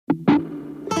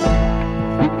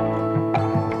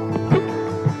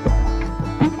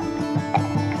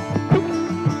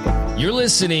You're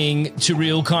listening to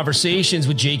Real Conversations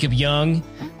with Jacob Young.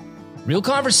 Real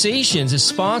Conversations is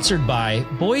sponsored by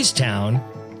Boys Town,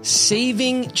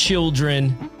 saving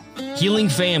children, healing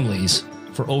families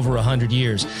for over 100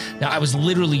 years. Now, I was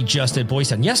literally just at Boys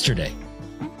Town yesterday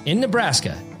in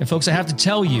Nebraska. And folks, I have to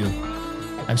tell you,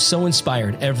 I'm so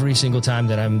inspired every single time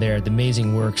that I'm there, the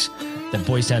amazing works that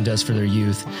Boys Town does for their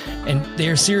youth. And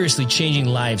they're seriously changing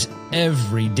lives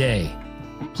every day.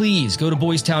 Please go to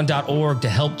boystown.org to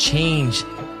help change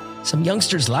some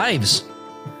youngsters' lives.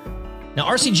 Now,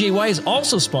 RCJY is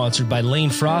also sponsored by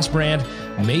Lane Frost brand,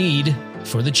 made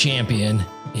for the champion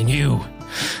in you.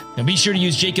 Now, be sure to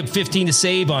use Jacob 15 to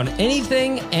save on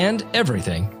anything and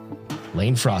everything.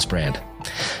 Lane Frost brand.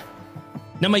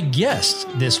 Now, my guest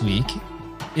this week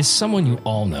is someone you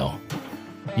all know.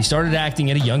 He started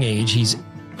acting at a young age. He's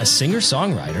a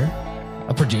singer-songwriter,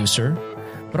 a producer,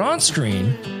 but on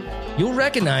screen, you'll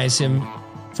recognize him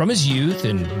from his youth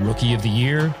in Rookie of the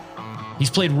Year. He's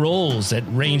played roles that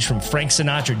range from Frank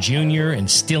Sinatra Jr. and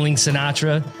Stilling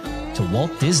Sinatra to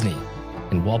Walt Disney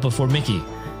in Walt Before Mickey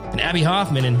and Abby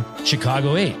Hoffman in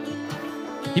Chicago 8.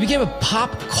 He became a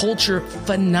pop culture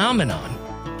phenomenon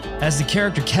as the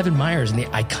character Kevin Myers in the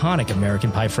iconic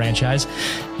American Pie franchise.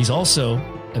 He's also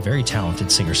a very talented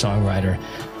singer-songwriter.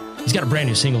 He's got a brand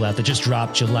new single out that just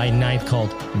dropped July 9th called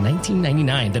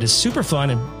 1999 that is super fun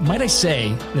and, might I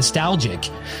say, nostalgic.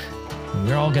 And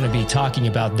we're all going to be talking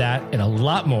about that and a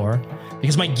lot more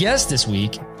because my guest this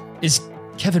week is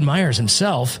Kevin Myers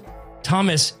himself,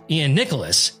 Thomas Ian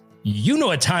Nicholas. You know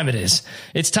what time it is.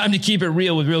 It's time to keep it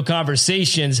real with Real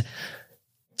Conversations.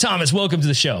 Thomas, welcome to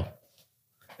the show.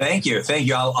 Thank you. Thank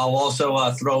you. I'll also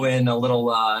throw in a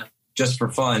little, just for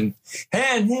fun.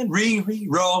 Hand,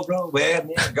 roll,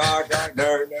 gar,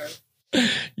 dar.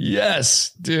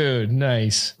 Yes, dude.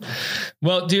 Nice.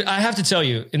 Well, dude, I have to tell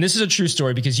you, and this is a true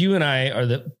story because you and I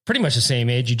are pretty much the same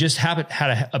age. You just had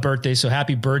a birthday. So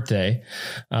happy birthday.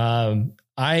 I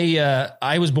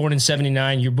was born in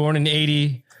 79. You're born in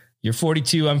 80. You're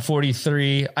 42. I'm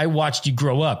 43. I watched you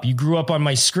grow up. You grew up on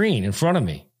my screen in front of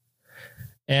me.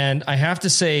 And I have to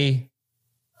say,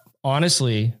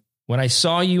 honestly, when I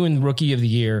saw you in Rookie of the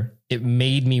Year, it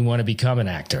made me want to become an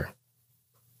actor.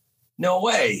 No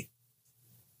way.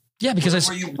 Yeah, because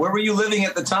where were you living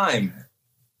at the time?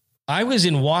 I was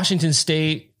in Washington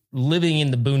State, living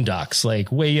in the boondocks,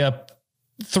 like way up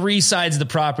 3 sides of the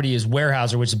property is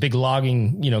Weyerhaeuser, which is a big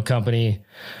logging, company.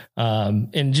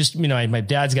 And just, my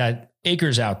dad's got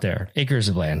acres out there, acres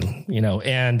of land,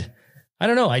 and I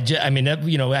don't know.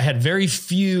 I had very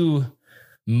few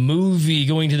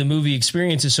going to the movie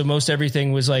experiences. So most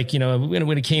everything was like,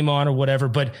 when it came on or whatever,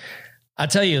 but I'll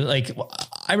tell you, like,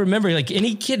 I remember like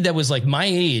any kid that was like my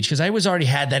age, because I was already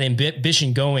had that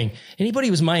ambition going. Anybody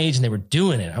who was my age and they were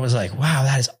doing it, I was like, wow,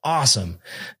 that is awesome.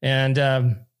 And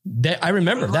I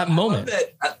remember that moment.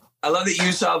 I love that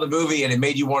you saw the movie and it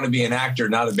made you want to be an actor,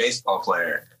 not a baseball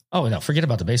player. Oh, no, forget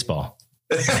about the baseball.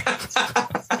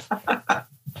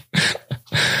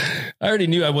 I already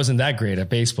knew I wasn't that great at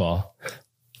baseball.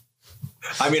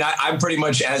 I mean, I'm pretty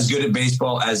much as good at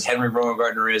baseball as Henry Rowan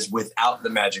Gardner is without the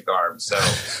magic arm. So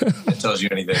it tells you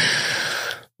anything.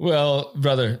 Well,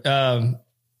 brother, I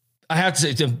have to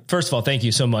say, first of all, thank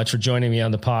you so much for joining me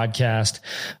on the podcast.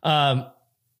 Now,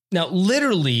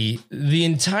 literally, the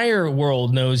entire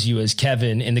world knows you as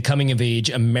Kevin in the coming of age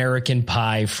American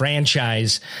Pie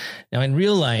franchise. Now, in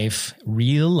real life,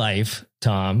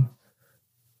 Tom,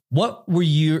 what were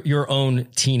your own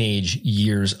teenage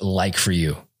years like for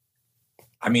you?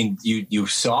 I mean, you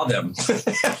saw them.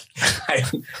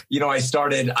 I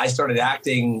started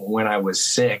acting when I was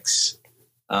 6.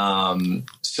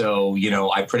 So,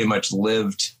 I pretty much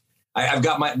lived. I've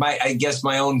got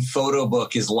my own photo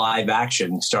book is live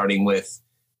action, starting with,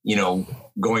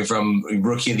 going from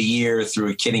Rookie of the Year through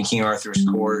A Kid in King Arthur's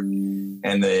Court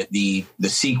and the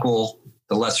sequel,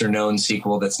 the lesser known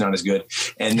sequel that's not as good.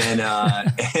 And then,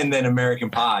 and then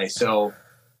American Pie. So,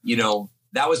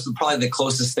 that was probably the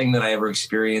closest thing that I ever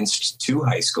experienced to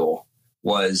high school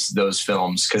was those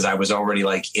films. Cause I was already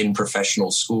like in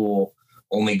professional school,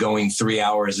 only going 3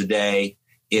 hours a day,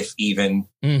 if even.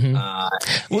 Mm-hmm.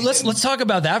 Well, let's talk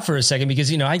about that for a second,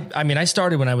 because, I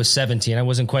started when I was 17. I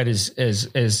wasn't quite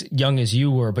as young as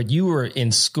you were, but you were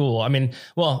in school.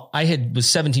 Was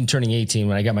 17 turning 18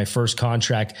 when I got my first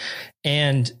contract.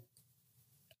 And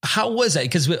how was that?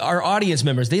 Because with our audience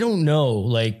members, they don't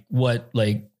know what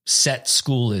set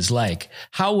school is like.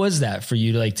 How was that for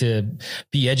you to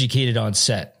be educated on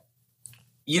set?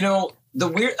 I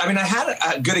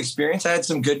had a good experience. I had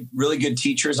some really good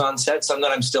teachers on set, some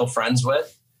that I'm still friends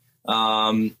with.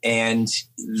 And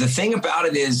the thing about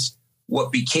it is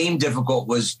What became difficult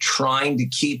was trying to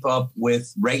keep up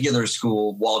with regular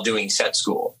school while doing set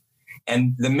school.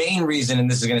 And the main reason,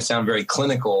 and this is going to sound very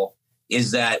clinical,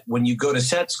 is that when you go to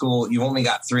set school, you only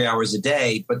got 3 hours a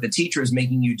day, but the teacher is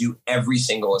making you do every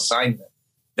single assignment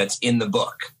that's in the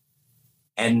book.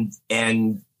 And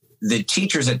the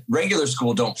teachers at regular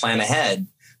school don't plan ahead,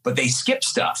 but they skip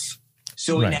stuff.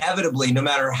 So inevitably, no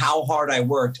matter how hard I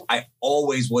worked, I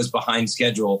always was behind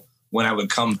schedule when I would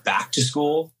come back to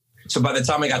school. So by the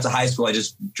time I got to high school, I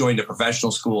just joined a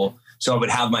professional school. So I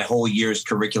would have my whole year's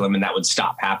curriculum, and that would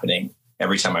stop happening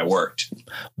every time I worked.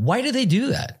 Why do they do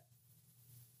that?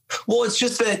 Well, it's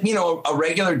just that, a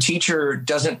regular teacher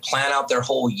doesn't plan out their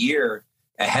whole year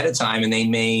ahead of time, and they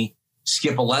may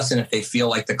skip a lesson if they feel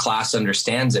like the class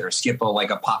understands it, or skip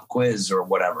a pop quiz or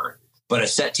whatever. But a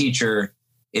set teacher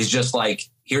is just like,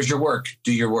 here's your work,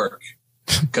 do your work,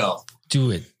 go.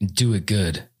 Do it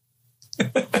good.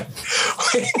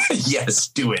 Yes,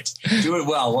 do it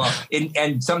well.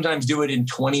 And sometimes do it in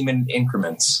 20-minute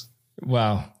increments.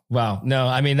 Wow. No,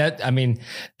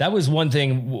 that was one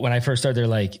thing when I first started. They're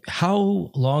like, how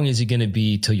long is it going to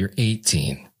be till you're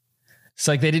 18? It's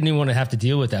like, they didn't even want to have to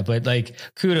deal with that, but like,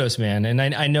 kudos, man. And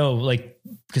I know, like,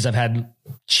 because I've had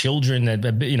children that,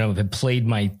 have played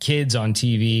my kids on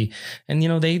TV, and,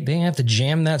 they have to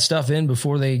jam that stuff in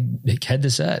before they head to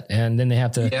set. And then they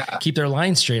have to keep their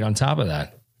line straight on top of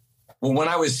that. Well, when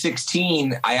I was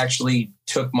 16, I actually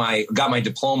got my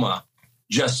diploma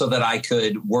just so that I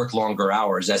could work longer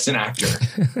hours as an actor.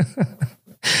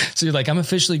 So you're like, I'm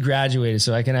officially graduated,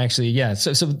 so I can actually,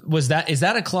 So is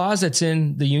that a clause that's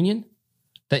in the union?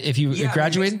 That if you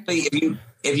graduate,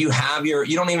 if you have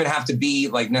you don't even have to be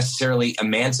like necessarily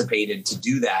emancipated to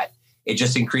do that. It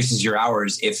just increases your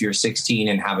hours if you're 16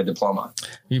 and have a diploma.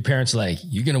 Your parents like,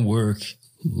 you're going to work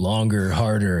longer,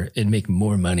 harder, and make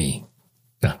more money.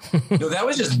 No. No, that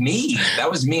was just me.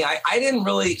 That was me. I didn't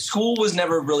really, school was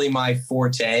never really my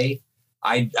forte.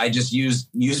 I just used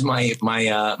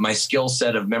my skill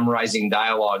set of memorizing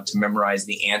dialogue to memorize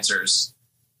the answers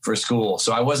for school.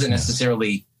 So I wasn't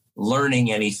necessarily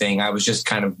learning anything. I was just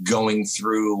kind of going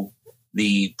through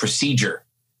the procedure,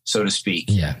 so to speak.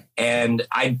 Yeah. And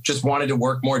I just wanted to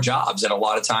work more jobs. And a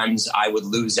lot of times I would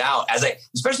lose out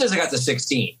especially as I got to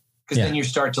 16, because then you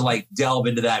start to like delve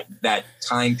into that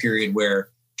time period where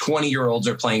 20-year-olds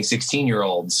are playing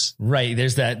 16-year-olds. Right.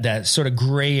 There's that sort of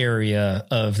gray area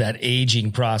of that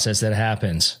aging process that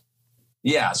happens.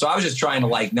 Yeah. So I was just trying to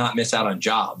like not miss out on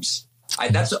jobs.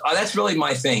 That's really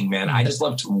my thing, man. I just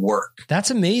love to work.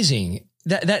 That's amazing.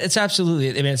 That it's absolutely,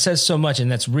 it says so much. And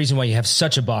that's the reason why you have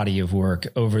such a body of work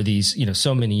over these,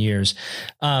 so many years.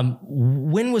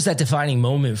 When was that defining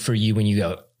moment for you when you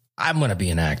go, I'm going to be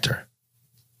an actor?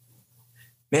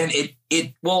 Man,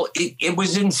 it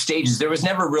was in stages. There was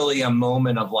never really a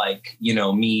moment of like,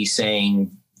 me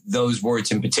saying those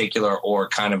words in particular, or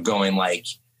kind of going like,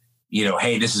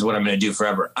 hey, this is what I'm going to do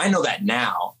forever. I know that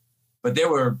now. But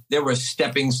there were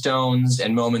stepping stones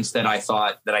and moments that I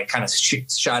thought that I kind of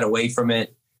shied away from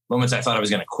it. Moments I thought I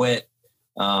was going to quit,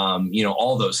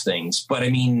 all those things. But I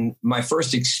mean, my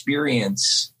first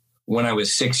experience when I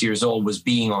was 6 years old was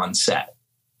being on set.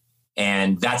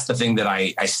 And that's the thing that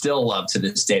I still love to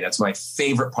this day. That's my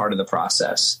favorite part of the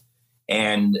process.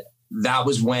 And that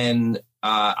was when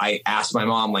I asked my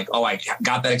mom, like, oh, I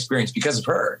got that experience because of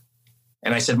her.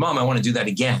 And I said, Mom, I want to do that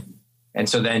again. And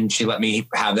so then she let me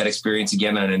have that experience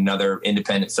again on another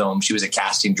independent film. She was a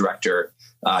casting director,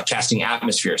 casting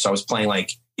atmosphere. So I was playing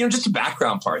like, just the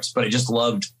background parts, but I just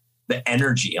loved the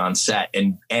energy on set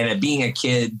and being a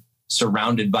kid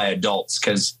surrounded by adults,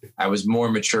 because I was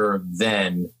more mature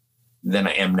then than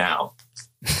I am now.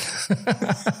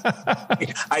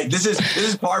 This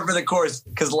is par for the course,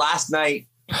 because last night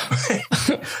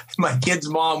my kid's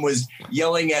mom was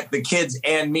yelling at the kids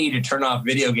and me to turn off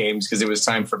video games because it was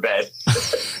time for bed.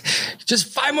 Just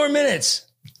 5 more minutes.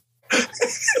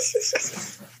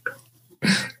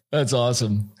 That's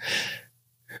awesome.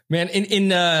 Man,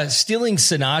 in Stealing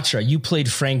Sinatra, you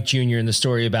played Frank Jr. in the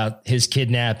story about his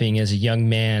kidnapping as a young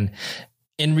man.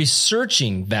 In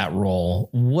researching that role,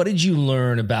 what did you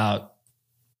learn about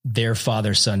their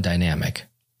father-son dynamic?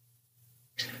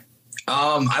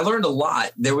 I learned a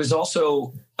lot. There was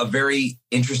also a very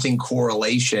interesting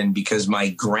correlation, because my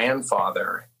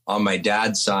grandfather on my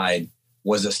dad's side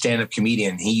was a stand-up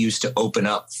comedian. He used to open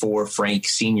up for Frank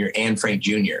Sr. and Frank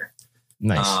Jr.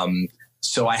 Nice.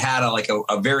 So I had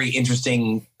a very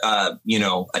interesting,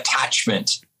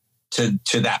 attachment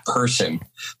to that person.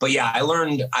 But yeah, I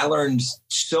learned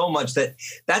so much.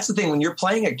 That's the thing when you're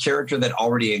playing a character that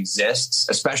already exists,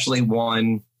 especially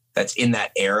one that's in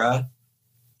that era.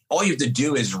 all you have to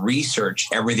do is research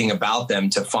everything about them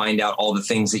to find out all the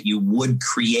things that you would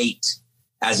create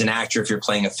as an actor if you're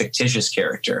playing a fictitious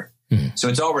character. So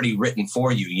it's already written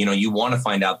for you. You know, you want to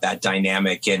find out that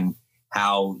dynamic and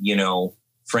how, you know,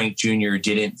 Frank Jr.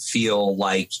 didn't feel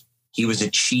like he was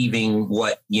achieving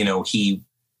what, you know, he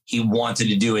wanted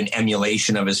to do in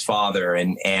emulation of his father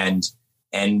and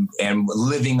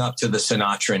living up to the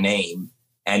Sinatra name.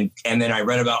 And then I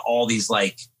read about all these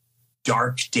like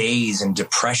dark days and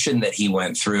depression that he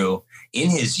went through in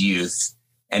his youth.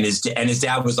 And his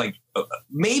dad was like,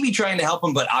 maybe trying to help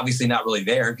him, but obviously not really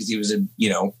there because he was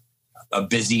a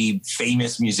busy,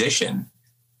 famous musician.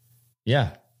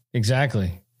 Yeah,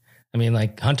 exactly. I mean,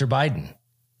 like Hunter Biden.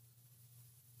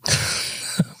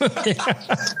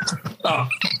 Oh.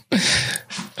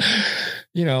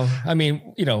 You know, I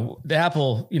mean, you know, the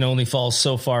apple, you know, only falls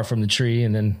so far from the tree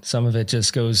and then some of it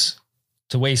just goes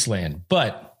to wasteland.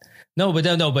 But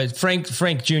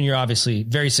Frank Jr. obviously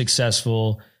very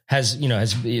successful, has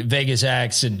Vegas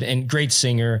acts and great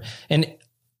singer. And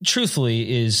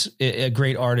truthfully is a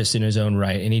great artist in his own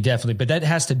right. And he definitely, but that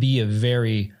has to be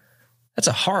that's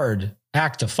a hard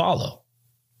act to follow.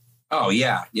 Oh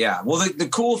yeah. Yeah. Well, the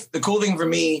cool thing for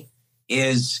me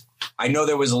is I know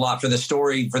there was a lot for the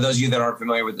story. For those of you that aren't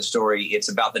familiar with the story, it's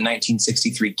about the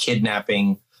 1963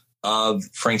 kidnapping of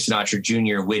Frank Sinatra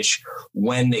Jr., which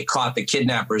when they caught the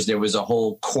kidnappers, there was a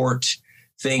whole court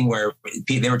thing where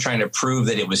they were trying to prove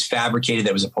that it was fabricated, that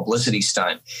it was a publicity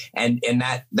stunt. And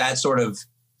that sort of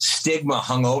stigma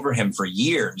hung over him for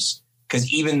years,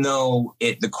 because even though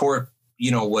the court, you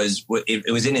know, was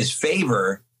in his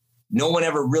favor, no one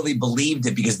ever really believed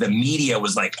it because the media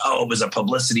was like, oh, it was a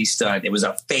publicity stunt. It was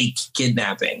a fake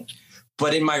kidnapping.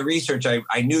 But in my research,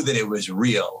 I knew that it was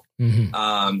real.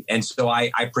 Mm-hmm. And so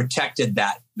I protected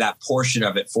that portion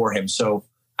of it for him. So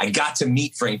I got to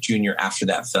meet Frank Jr. after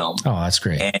that film. Oh, that's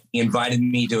great. And he invited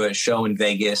me to a show in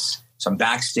Vegas. So I'm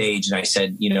backstage and I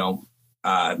said, you know,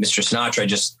 Mr. Sinatra, I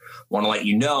just want to let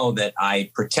you know that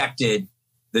I protected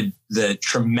the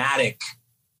traumatic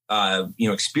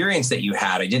experience that you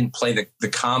had. I didn't play the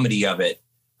comedy of it.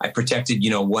 I protected, you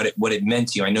know, what it meant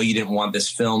to you. I know you didn't want this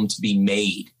film to be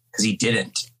made, because he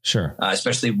didn't. Sure.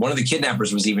 Especially one of the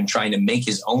kidnappers was even trying to make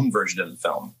his own version of the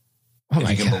film. Oh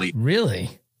my God.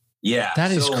 Really? Yeah.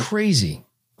 That is crazy.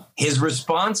 His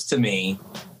response to me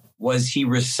was he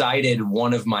recited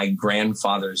one of my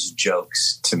grandfather's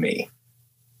jokes to me.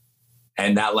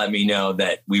 And that let me know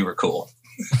that we were cool.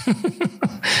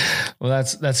 Well,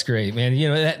 that's great, man. You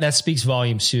know, that speaks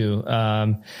volumes too.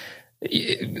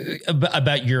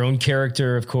 About your own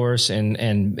character, of course,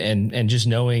 and just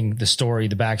knowing the story,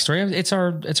 the backstory. It's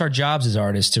our jobs as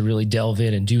artists to really delve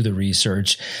in and do the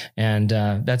research. And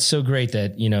that's so great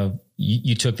that, you know,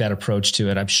 you took that approach to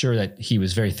it. I'm sure that he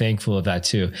was very thankful of that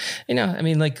too. You know, I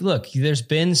mean, like, look, there's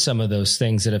been some of those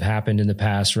things that have happened in the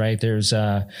past, right? There's,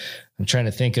 I'm trying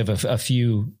to think of a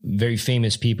few very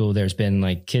famous people. There's been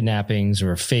like kidnappings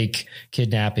or fake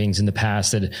kidnappings in the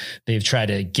past that they've tried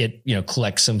to get, you know,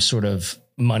 collect some sort of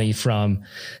money from.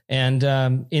 And,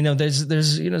 you know,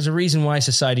 there's a reason why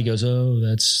society goes, oh,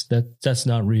 that's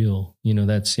not real. You know,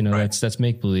 right. that's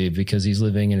make believe, because he's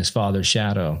living in his father's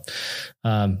shadow.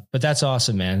 But that's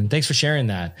awesome, man. Thanks for sharing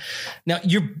that. Now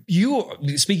you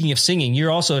speaking of singing,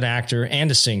 you're also an actor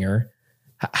and a singer.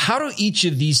 How do each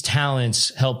of these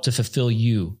talents help to fulfill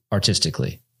you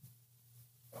artistically?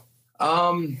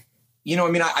 You know, I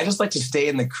mean, I just like to stay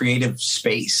in the creative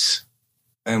space,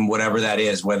 and whatever that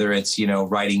is, whether it's, you know,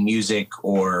 writing music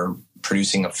or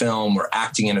producing a film or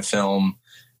acting in a film,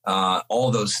 all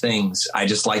those things. I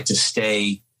just like to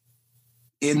stay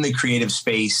in the creative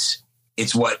space.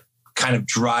 It's what kind of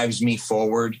drives me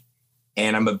forward.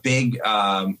 And I'm a big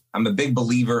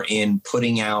believer in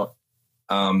putting out,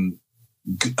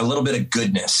 a little bit of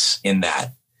goodness in that.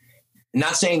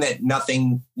 Not saying that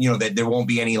nothing, you know, that there won't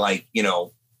be any, like, you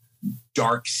know,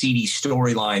 dark, seedy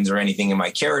storylines or anything in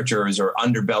my characters or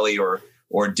underbelly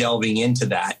or delving into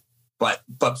that, but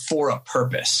for a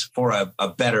purpose, for a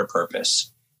better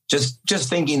purpose. Just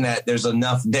thinking that there's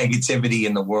enough negativity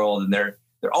in the world, and there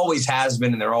always has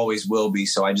been and there always will be.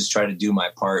 So I just try to do my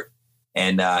part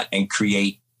and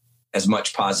create as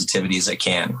much positivity as I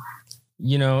can.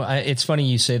 You know, it's funny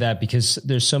you say that, because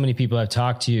there's so many people I've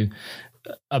talked to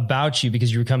about you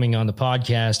because you were coming on the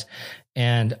podcast.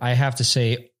 And I have to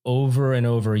say, over and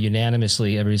over,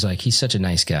 unanimously, everybody's like, he's such a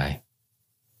nice guy.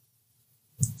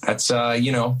 That's,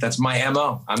 you know, that's my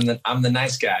MO. I'm the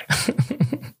nice guy.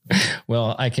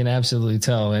 Well, I can absolutely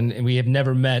tell. And we have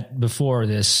never met before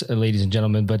this, ladies and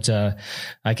gentlemen, but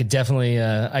I could definitely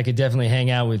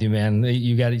hang out with you, man.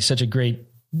 You got such a great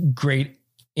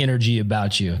energy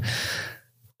about you.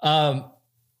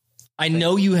 I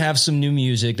know you have some new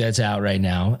music that's out right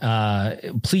now.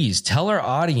 Please tell our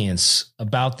audience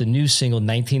about the new single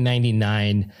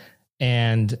 1999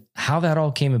 and how that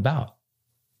all came about.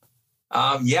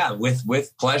 Yeah,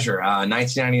 with pleasure.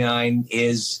 1999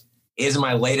 is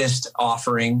my latest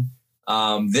offering.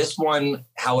 This one,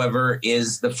 however,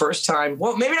 is the first time,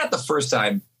 well, maybe not the first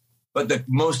time, but the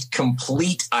most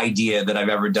complete idea that I've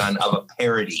ever done of a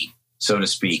parody, so to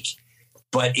speak.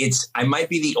 But I might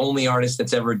be the only artist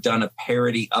that's ever done a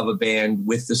parody of a band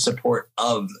with the support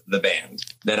of the band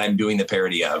that I'm doing the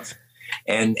parody of.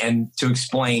 And to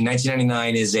explain,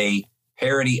 1999 is a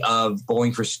parody of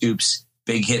Bowling for Soup's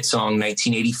big hit song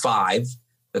 1985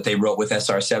 that they wrote with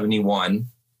SR-71.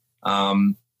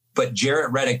 But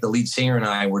Jaret Reddick, the lead singer, and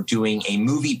I were doing a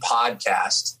movie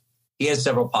podcast. He has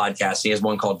several podcasts. He has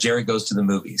one called Jaret Goes to the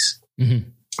Movies. Mm-hmm.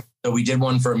 So we did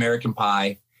one for American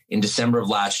Pie in December of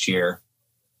last year.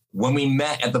 When we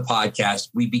met at the podcast,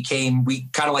 we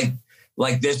kind of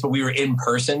like this, but we were in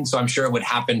person. So I'm sure it would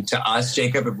happen to us,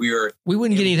 Jacob, if we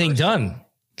wouldn't get anything done.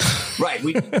 Right.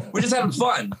 We're just having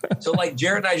fun. So like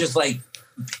Jaret and I just like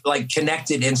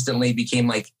connected instantly, became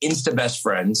like insta best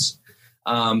friends.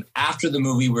 After the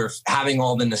movie, we're having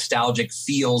all the nostalgic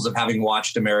feels of having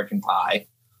watched American Pie.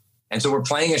 And so we're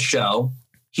playing a show.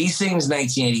 He sings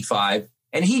 1985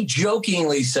 and he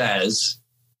jokingly says,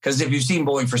 because if you've seen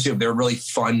Bowling for Soup, they're a really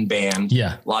fun band.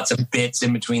 Yeah. Lots of bits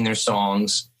in between their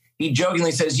songs. He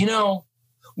jokingly says,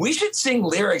 we should sing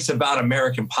lyrics about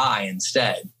American Pie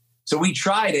instead. So we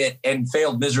tried it and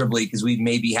failed miserably because we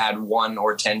maybe had 1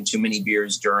 or 10 too many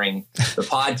beers during the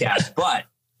podcast. But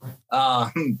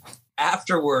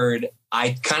afterward,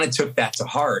 I kind of took that to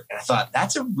heart. And I thought,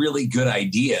 that's a really good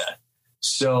idea.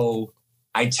 So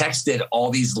I texted all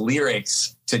these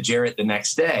lyrics to Jaret the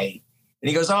next day. And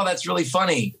he goes, oh, that's really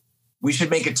funny. We should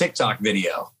make a TikTok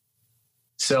video.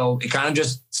 So it kind of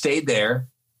just stayed there.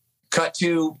 Cut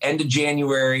to end of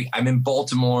January. I'm in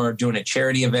Baltimore doing a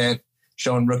charity event,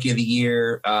 showing Rookie of the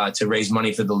Year to raise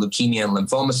money for the Leukemia and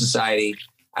Lymphoma Society.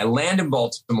 I land in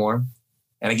Baltimore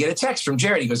and I get a text from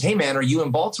Jaret. He goes, hey, man, are you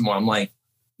in Baltimore? I'm like,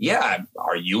 yeah,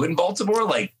 are you in Baltimore?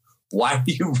 Like, why are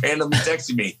you randomly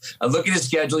texting me? I look at his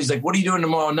schedule. He's like, what are you doing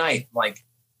tomorrow night? I'm like,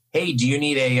 hey, do you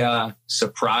need a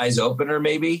surprise opener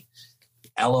maybe?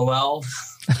 LOL.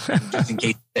 Just in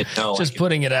case you said no. Just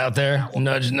putting it out there.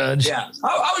 Nudge, nudge. Yeah.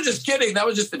 I was just kidding. That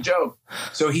was just a joke.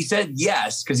 So he said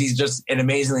yes, because he's just an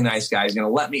amazingly nice guy. He's going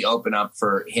to let me open up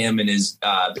for him and his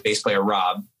bass player,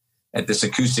 Rob, at this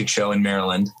acoustic show in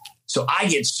Maryland. So I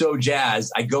get so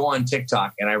jazzed. I go on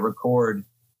TikTok and I record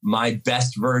my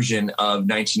best version of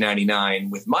 1999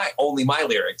 with my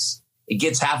lyrics. It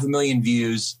gets 500,000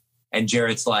 views. And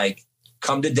Jaret's like,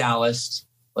 come to Dallas.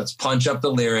 Let's punch up the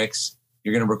lyrics.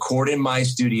 You're going to record in my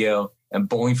studio and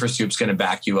Bowling for Soup's going to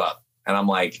back you up. And I'm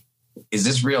like, is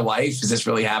this real life? Is this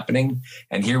really happening?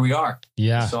 And here we are.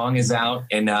 Yeah. The song is out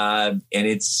and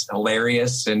it's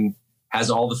hilarious and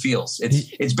has all the feels.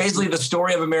 It's basically the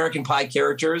story of American Pie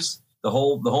characters, the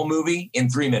whole movie in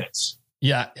 3 minutes.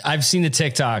 Yeah, I've seen the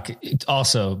TikTok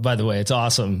also, by the way. It's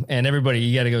awesome. And everybody,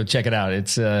 you got to go check it out.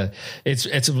 It's a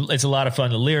lot of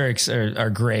fun. The lyrics are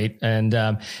great.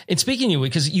 And speaking of you,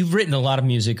 because you've written a lot of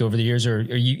music over the years, or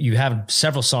you have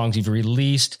several songs you've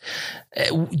released.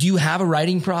 Do you have a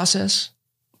writing process?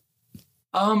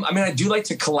 I do like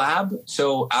to collab.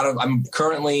 So I'm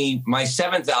currently, my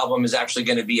 7th album is actually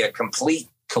going to be a complete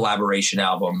collaboration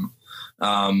album.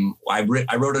 I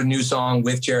wrote a new song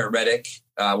with Jaret Reddick.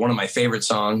 One of my favorite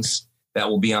songs that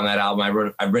will be on that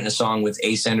album. I've written a song with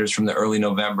Ace Enders from the early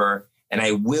November, and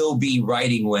I will be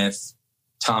writing with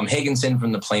Tom Higginson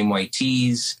from the Plain White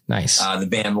Tees. Nice. The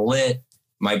band Lit,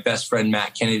 my best friend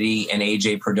Matt Kennedy, and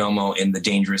AJ Perdomo in The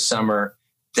Dangerous Summer.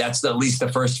 That's at least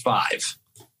the first 5.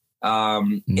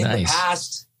 In the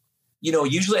past,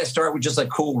 usually I start with just a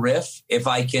cool riff. If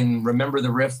I can remember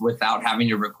the riff without having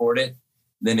to record it,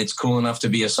 then it's cool enough to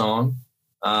be a song.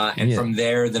 From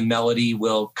there, the melody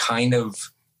will kind of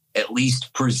at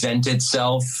least present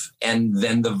itself. And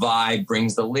then the vibe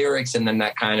brings the lyrics. And then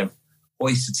that kind of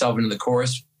hoists itself into the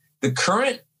chorus. The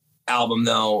current album,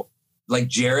 though, like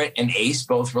Jaret and Ace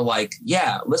both were like,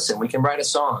 yeah, listen, we can write a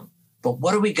song, but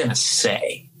what are we going to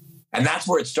say? And that's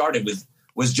where it started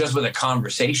was just with a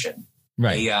conversation,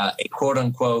 right? A quote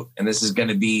unquote, and this is going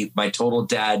to be my total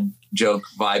dad joke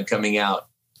vibe coming out,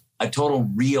 a total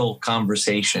real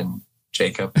conversation.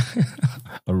 Jacob.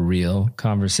 A real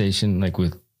conversation, like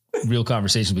with real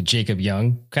conversation with Jacob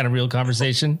Young, kind of real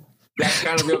conversation. That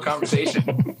kind of real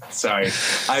conversation. Sorry.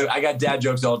 I got dad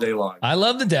jokes all day long. I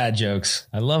love the dad jokes.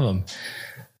 I love them.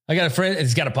 I got a friend,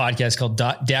 he's got a podcast called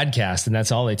Dadcast, and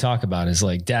that's all they talk about is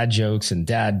like dad jokes and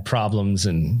dad problems.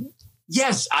 And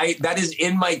yes, that is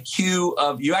in my queue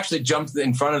of, you actually jumped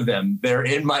in front of them. They're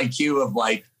in my queue of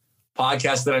like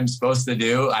podcasts that I'm supposed to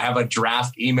do. I have a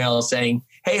draft email saying,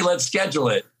 hey, let's schedule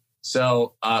it.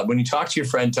 So when you talk to your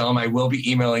friend, tell him I will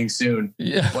be emailing soon.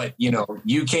 Yeah. But,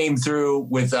 you came through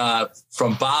with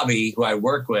from Bobby, who I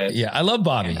work with. Yeah, I love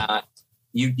Bobby. And,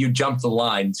 you jumped the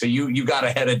line. So you got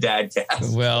ahead of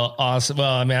Dadcast. Well, awesome.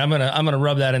 Well, I mean, I'm going to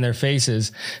rub that in their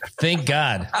faces. Thank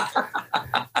God.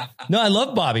 No, I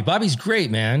love Bobby. Bobby's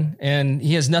great, man. And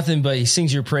he has nothing but he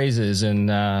sings your praises.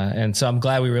 And so I'm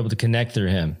glad we were able to connect through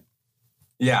him.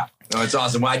 Yeah, no, it's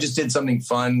awesome. Well, I just did something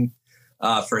fun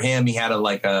for him. He had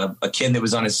a kid that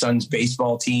was on his son's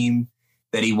baseball team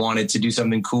that he wanted to do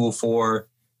something cool for.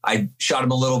 I shot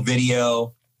him a little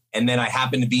video, and then I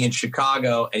happened to be in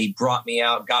Chicago, and he brought me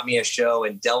out, got me a show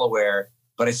in Delaware,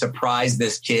 but I surprised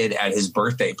this kid at his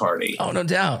birthday party. Oh, no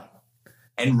doubt.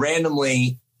 And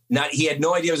randomly, he had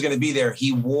no idea I was going to be there.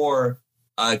 He wore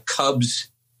a Cubs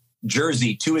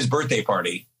jersey to his birthday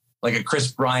party, like a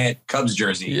Chris Bryant Cubs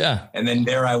jersey. Yeah. And then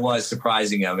there I was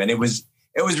surprising him. And it was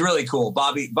really cool.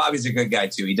 Bobby's a good guy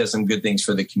too. He does some good things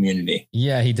for the community.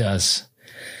 Yeah, he does.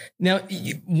 Now,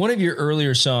 one of your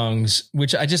earlier songs,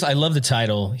 which I love the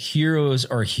title, Heroes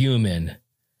Are Human.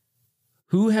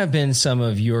 Who have been some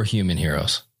of your human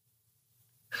heroes?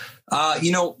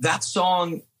 That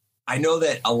song, I know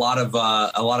that a lot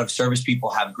of service people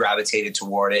have gravitated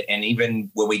toward it. And even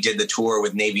when we did the tour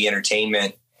with Navy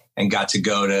Entertainment and got to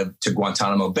go to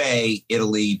Guantanamo Bay,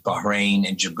 Italy, Bahrain,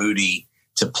 and Djibouti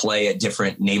to play at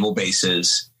different naval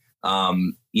bases,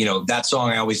 that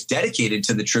song I always dedicated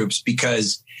to the troops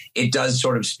because it does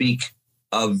sort of speak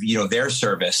of, their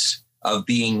service of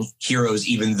being heroes,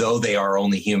 even though they are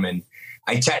only human.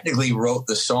 I technically wrote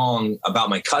the song about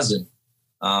my cousin.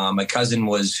 My cousin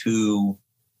was who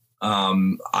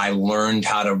I learned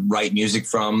how to write music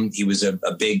from. He was a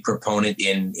big proponent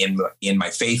in my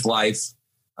faith life.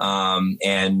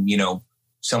 And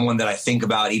someone that I think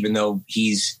about, even though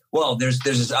there's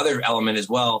this other element as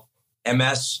well.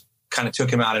 MS kind of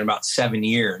took him out in about 7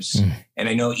 years. And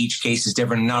I know each case is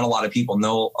different. Not a lot of people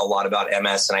know a lot about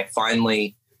MS. And I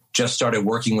finally just started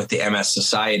working with the MS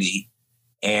Society.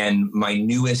 And my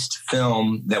newest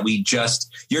film that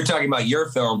you're talking about your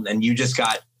film, and you just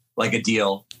got like a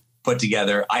deal put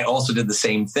together. I also did the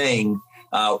same thing,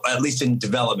 at least in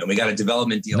development. We got a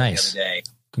development deal the other day.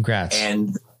 Congrats.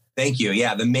 And thank you.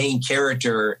 Yeah. The main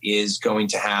character is going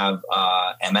to have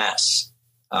MS.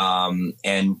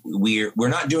 And we're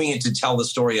not doing it to tell the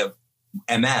story of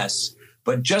MS,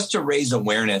 but just to raise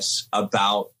awareness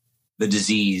about the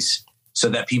disease so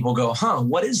that people go,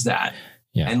 what is that?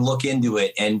 Yeah. And look into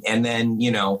it. And then,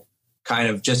 kind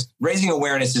of just raising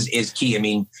awareness is key. I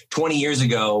mean, 20 years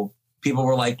ago, people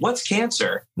were like, what's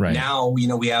cancer? Right. Now,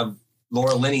 we have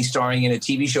Laura Linney starring in a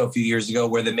TV show a few years ago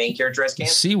where the main character has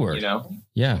cancer. C word.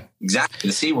 Yeah. Exactly.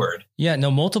 The C word. Yeah.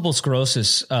 No, multiple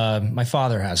sclerosis. My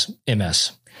father has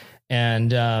MS.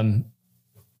 And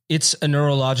it's a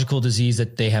neurological disease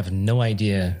that they have no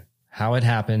idea how it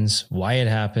happens, why it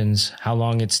happens, how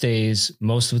long it stays.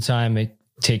 Most of the time, it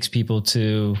takes people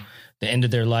to the end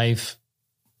of their life.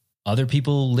 Other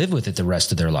people live with it the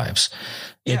rest of their lives.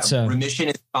 Yeah, remission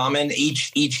is common.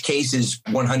 Each case is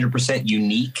 100%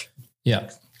 unique. Yeah.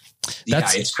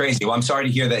 It's crazy. Well, I'm sorry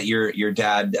to hear that your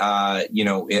dad,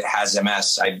 it has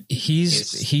MS.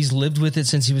 He's lived with it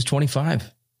since he was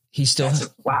 25. He still,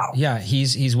 wow. Yeah.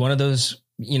 He's one of those,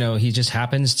 he just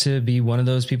happens to be one of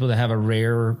those people that have a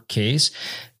rare case.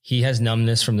 He has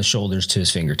numbness from the shoulders to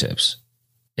his fingertips.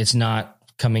 It's not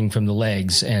coming from the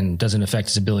legs and doesn't affect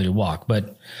his ability to walk,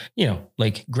 but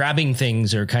like grabbing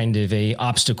things are kind of a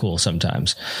obstacle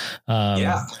sometimes.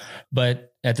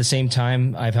 But at the same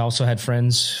time, I've also had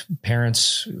friends,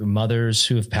 parents, mothers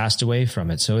who have passed away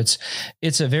from it. So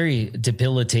it's a very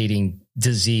debilitating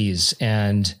disease,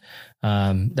 and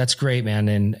that's great, man.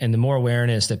 And the more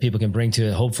awareness that people can bring to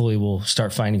it, hopefully we'll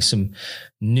start finding some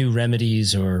new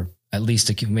remedies, or at least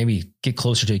to maybe get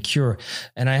closer to a cure.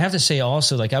 And I have to say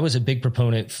also, like, I was a big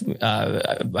proponent.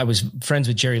 I was friends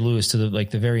with Jerry Lewis to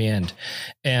the very end.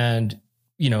 And,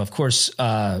 of course,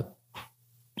 for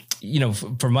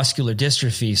muscular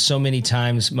dystrophy, so many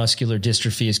times muscular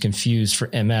dystrophy is confused for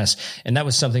MS. And that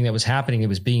was something that was happening. It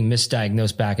was being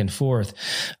misdiagnosed back and forth.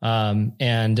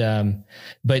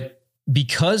 But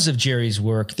because of Jerry's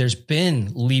work, there's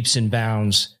been leaps and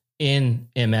bounds in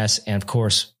MS and, of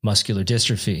course, muscular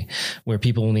dystrophy, where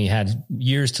people only had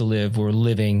years to live, were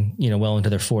living, well into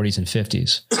their 40s and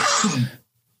 50s.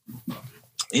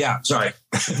 Yeah. Sorry.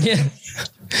 Yeah.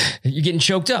 You're getting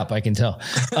choked up. I can tell.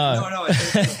 No,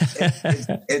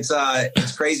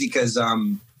 it's crazy because,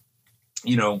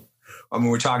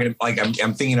 we're talking like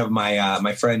I'm thinking of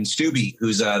my friend Stubby,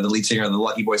 who's the lead singer of the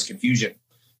Lucky Boys Confusion,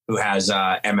 who has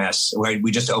MS.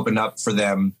 We just opened up for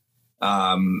them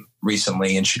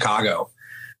recently in Chicago.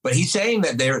 But he's saying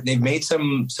that they've made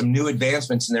some new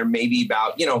advancements, and they're maybe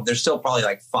about, they're still probably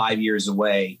like 5 years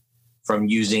away from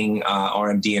using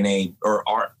rmDNA or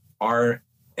RMD,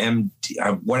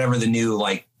 whatever the new,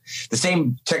 like the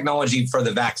same technology for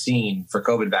the vaccine, for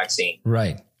COVID vaccine.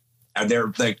 Right.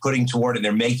 They're like putting toward it.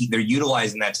 They're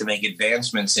utilizing that to make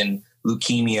advancements in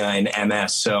leukemia and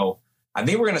MS. So I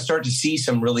think we're going to start to see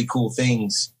some really cool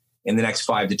things in the next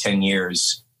 5 to 10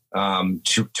 years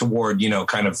toward,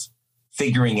 kind of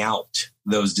figuring out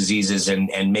those diseases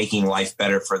and making life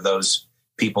better for those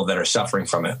people that are suffering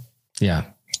from it. Yeah,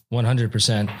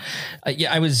 100%.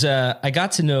 I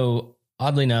got to know,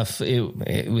 oddly enough,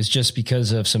 it was just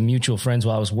because of some mutual friends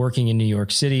while I was working in New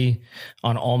York City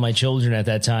on All My Children at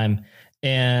that time.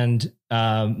 And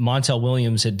Montel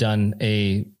Williams had done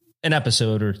an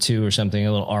episode or two or something,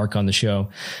 a little arc on the show.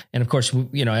 And of course,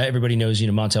 everybody knows,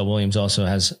 Montel Williams also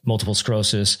has multiple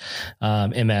sclerosis,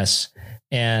 MS.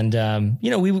 And,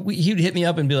 he'd hit me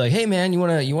up and be like, "Hey man, you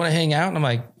want to hang out?" And I'm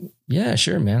like, "Yeah,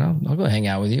 sure, man. I'll go hang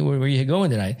out with you. Where are you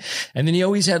going tonight?" And then he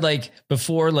always had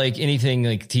before anything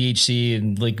like THC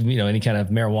and any kind of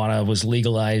marijuana was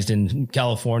legalized in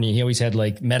California, he always had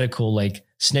medical,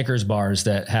 Snickers bars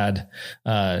that had,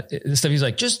 stuff. He's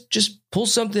like, just pull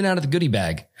something out of the goodie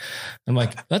bag. I'm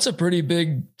like, that's a pretty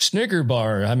big Snicker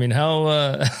bar. I mean, how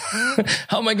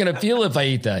am I going to feel if I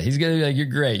eat that? He's going to be like, "You're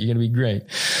great. You're going to be great."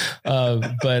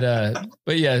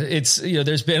 But yeah, it's,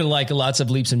 there's been lots of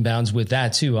leaps and bounds with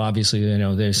that too. Obviously,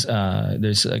 there's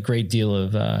a great deal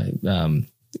of,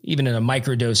 even in a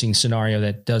microdosing scenario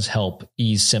that does help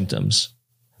ease symptoms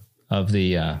of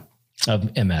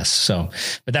MS. So,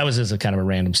 but that was just a kind of a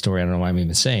random story. I don't know why I'm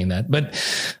even saying that, but,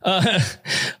 because,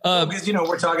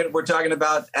 we're talking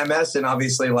about MS, and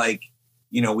obviously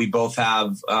we both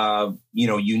have,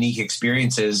 unique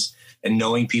experiences, and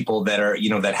knowing people that are,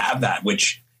 that have that,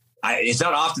 which it's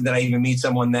not often that I even meet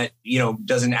someone that,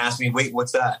 doesn't ask me, "Wait,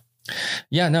 what's that?"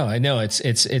 Yeah, no, I know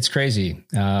it's crazy.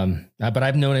 But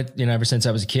I've known it, ever since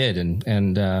I was a kid, and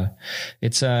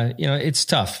it's, it's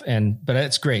tough, but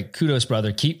it's great. Kudos,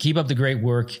 brother. Keep up the great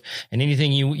work, and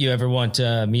anything you ever want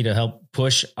me to help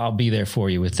push, I'll be there for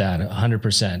you with that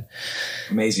 100%.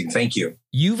 Amazing. Thank you.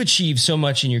 You've achieved so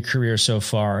much in your career so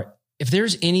far. If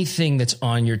there's anything that's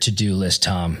on your to-do list,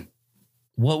 Tom,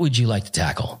 what would you like to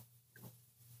tackle?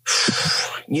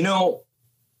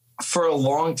 For a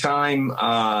long time,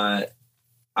 I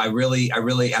really,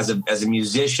 as a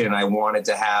musician, I wanted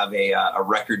to have a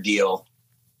record deal,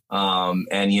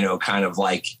 and kind of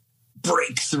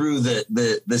break through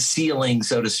the ceiling,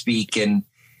 so to speak. And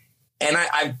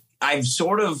I've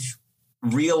sort of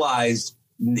realized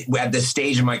at this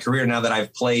stage in my career, now that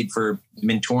I've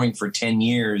been touring for 10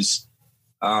 years,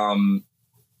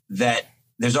 that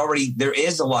there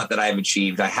is a lot that I've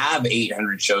achieved. I have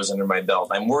 800 shows under my belt.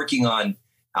 I'm working on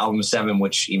album 7,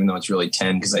 which, even though it's really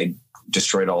 10, because I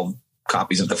destroyed all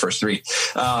copies of the first 3,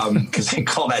 because I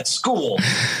call that school.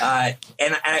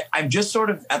 And I'm just sort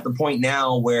of at the point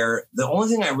now where the only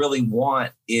thing I really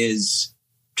want is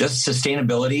just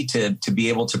sustainability to be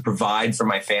able to provide for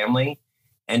my family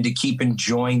and to keep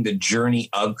enjoying the journey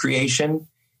of creation.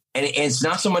 And it's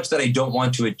not so much that I don't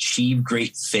want to achieve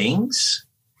great things.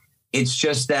 It's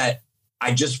just that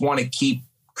I just want to keep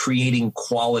creating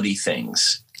quality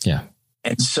things. Yeah.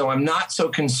 And so I'm not so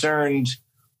concerned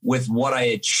with what I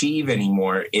achieve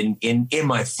anymore in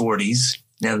my 40s,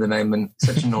 now that I'm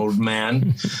such an old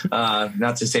man.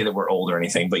 Not to say that we're old or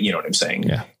anything, but you know what I'm saying.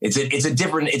 Yeah. It's a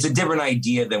different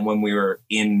idea than when we were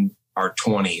in our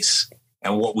 20s,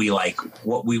 and what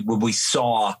we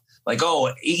saw,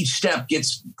 each step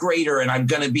gets greater and I'm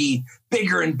going to be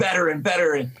bigger and better and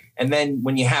better. And then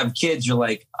when you have kids, you're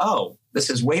like, oh, this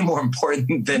is way more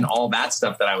important than all that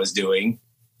stuff that I was doing.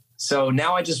 So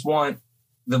now I just want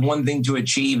the one thing to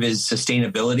achieve is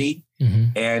sustainability,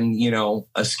 and,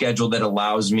 a schedule that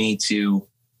allows me to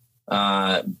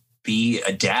be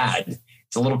a dad.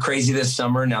 It's a little crazy this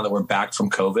summer now that we're back from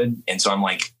COVID. And so I'm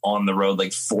on the road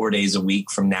 4 days a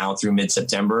week from now through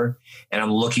mid-September. And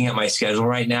I'm looking at my schedule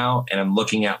right now, and I'm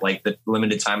looking at the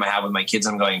limited time I have with my kids.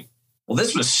 I'm going, well,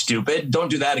 this was stupid. Don't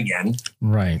do that again.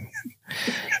 Right.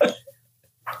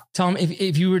 Tom,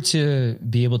 if you were to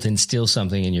be able to instill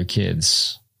something in your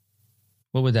kids,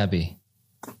 what would that be?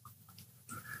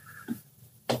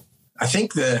 I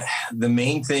think the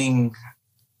main thing,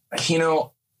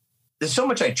 there's so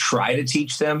much I try to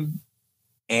teach them,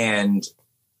 and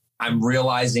I'm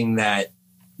realizing that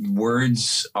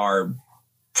words are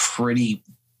pretty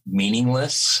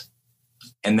meaningless,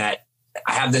 and that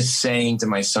I have this saying to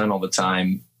my son all the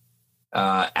time,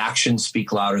 actions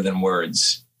speak louder than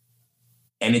words.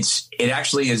 And it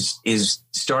actually is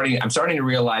starting. I'm starting to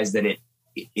realize that it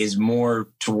is more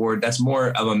that's more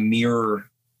of a mirror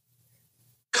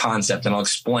concept. And I'll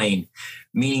explain,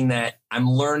 meaning that I'm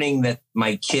learning that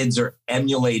my kids are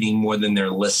emulating more than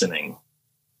they're listening.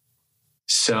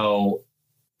 So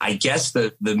I guess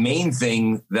the main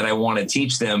thing that I want to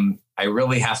teach them, I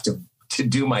really have to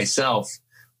do myself,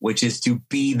 which is to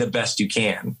be the best you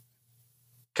can.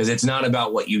 Because it's not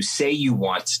about what you say you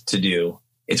want to do.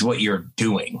 It's what you're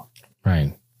doing.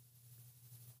 Right.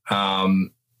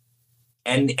 And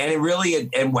it really,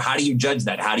 and how do you judge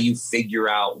that? How do you figure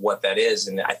out what that is?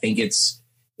 And I think it's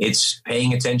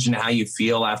paying attention to how you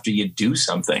feel after you do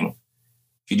something.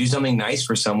 If you do something nice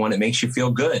for someone, it makes you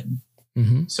feel good.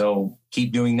 Mm-hmm. So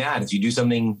keep doing that. If you do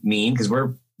something mean, because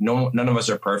none of us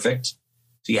are perfect.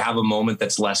 So you have a moment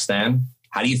that's less than.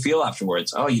 How do you feel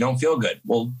afterwards? Oh, you don't feel good.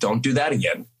 Well, don't do that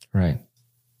again. Right.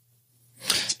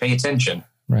 Just pay attention.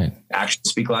 Right. Actions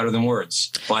speak louder than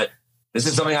words. But this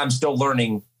is something I'm still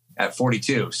learning at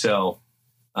 42. So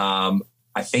I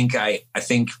think I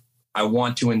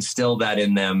want to instill that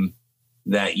in them,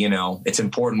 that, it's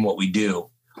important what we do.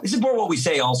 It's important what we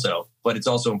say also, but it's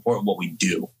also important what we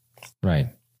do. Right.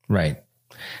 Right.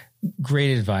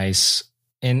 Great advice.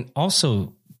 And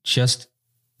also, just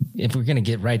if we're going to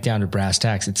get right down to brass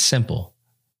tacks, it's simple,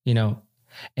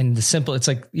 and it's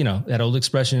like, that old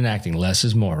expression in acting, less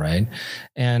is more, right?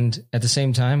 And at the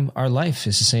same time, our life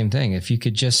is the same thing. If you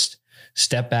could just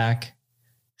step back,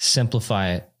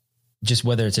 simplify it, just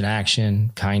whether it's an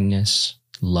action, kindness,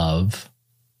 love,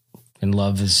 and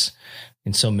love is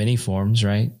in so many forms,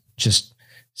 right? Just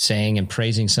saying and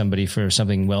praising somebody for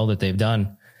something well that they've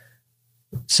done.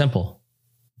 Simple,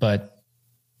 but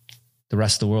the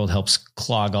rest of the world helps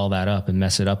clog all that up and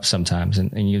mess it up sometimes.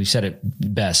 And you said it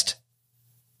best.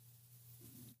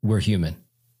 We're human.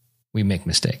 We make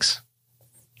mistakes,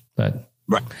 but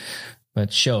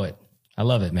show it. I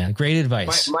love it, man. Great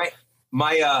advice.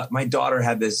 My daughter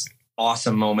had this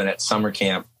awesome moment at summer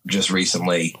camp just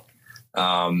recently.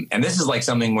 And this is like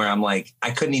something where I'm like,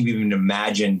 I couldn't even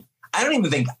imagine. I don't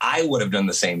even think I would have done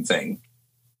the same thing,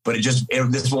 but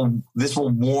this will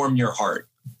warm your heart.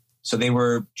 So they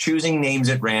were choosing names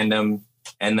at random,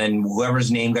 and then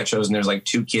whoever's name got chosen, there's like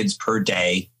 2 kids per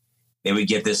day. They would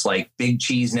get this like big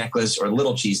cheese necklace or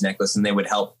little cheese necklace, and they would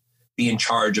help be in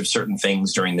charge of certain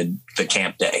things during the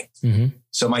camp day. Mm-hmm.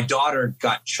 So my daughter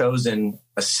got chosen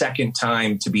a second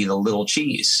time to be the little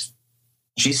cheese.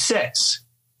 She's 6.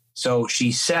 So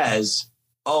she says,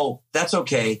 "Oh, that's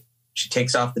okay." She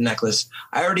takes off the necklace.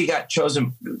 I already got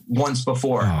chosen once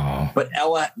before, but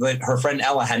her friend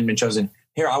Ella hadn't been chosen.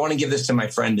 Here, I want to give this to my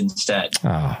friend instead.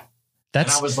 Oh, and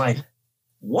I was like,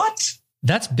 what?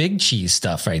 That's big cheese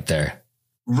stuff right there.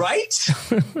 Right?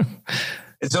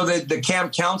 And so the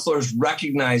camp counselors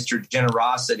recognized her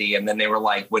generosity. And then they were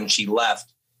like, when she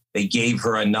left, they gave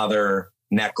her another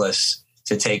necklace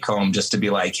to take home, just to be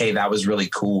like, hey, that was really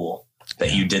cool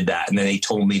that you did that. And then they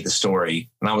told me the story.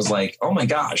 And I was like, oh my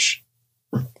gosh.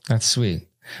 That's sweet.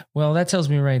 Well, that tells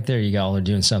me right there, you all are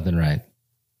doing something right.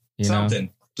 Something.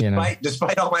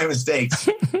 Despite all my mistakes,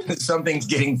 something's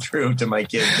getting through to my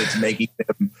kids that's making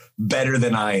them better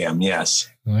than I am. Yes.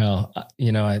 Well,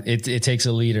 it takes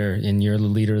a leader, and you're the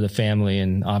leader of the family,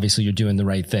 and obviously you're doing the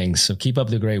right things. So keep up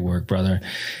the great work, brother.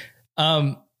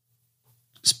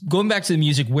 Going back to the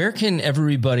music, where can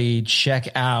everybody check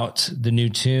out the new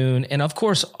tune? And of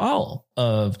course, all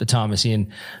of the Thomas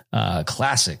Ian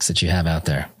classics that you have out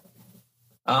there.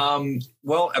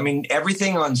 Well, I mean,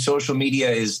 everything on social media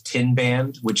is Tin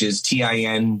Band, which is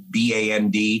TINBAND,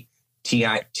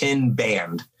 Tin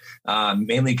Band.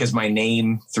 Mainly because my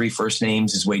name, 3 first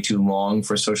names, is way too long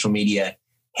for social media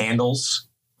handles.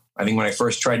 I think when I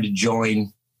first tried to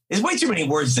join, there's way too many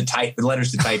letters to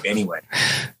type anyway.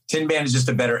 Tin Band is just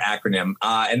a better acronym.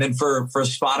 And then for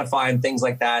Spotify and things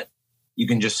like that, you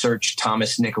can just search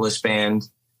Thomas Nicholas Band.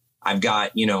 I've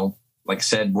got, like I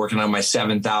said, working on my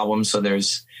 7th album. So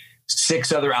there's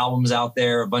 6 other albums out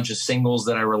there, a bunch of singles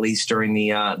that I released during the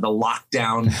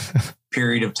lockdown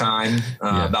period of time,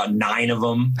 about 9 of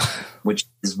them, which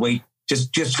is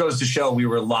just goes to show we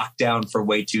were locked down for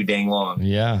way too dang long.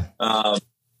 Yeah.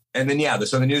 And then,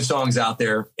 so the new songs out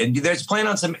there, and there's playing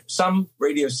on some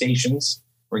radio stations.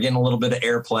 We're getting a little bit of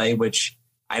airplay, which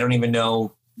I don't even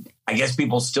know. I guess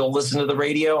people still listen to the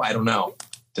radio. I don't know.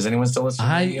 Does anyone still listen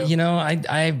to radio?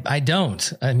 I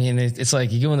don't. I mean, it's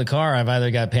like you go in the car, I've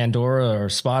either got Pandora or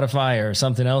Spotify or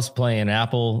something else playing,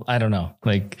 Apple. I don't know.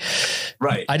 Like,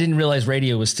 right. I didn't realize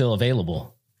radio was still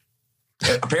available.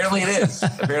 Apparently it is.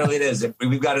 Apparently it is.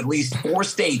 We've got at least 4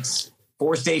 stations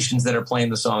that are playing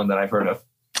the song that I've heard of.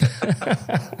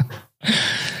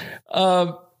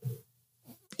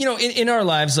 In our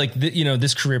lives, like,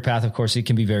 this career path, of course, it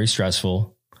can be very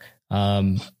stressful.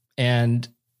 And,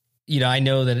 I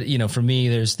know that, for me,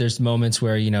 there's moments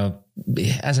where,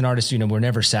 as an artist, we're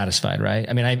never satisfied. Right.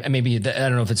 I mean, I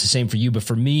don't know if it's the same for you, but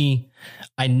for me,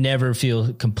 I never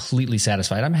feel completely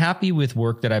satisfied. I'm happy with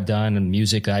work that I've done and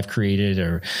music that I've created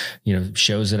or,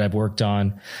 shows that I've worked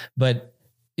on, but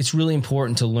it's really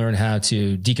important to learn how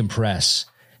to decompress.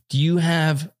 Do you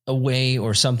have a way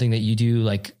or something that you do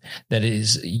like that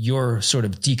is your sort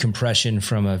of decompression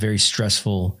from a very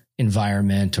stressful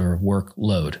environment or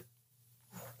workload?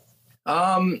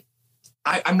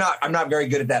 I'm not very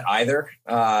good at that either.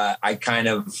 I kind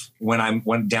of, when I have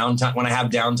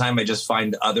downtime, I just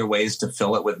find other ways to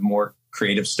fill it with more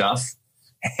creative stuff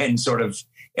and sort of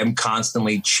am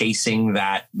constantly chasing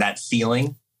that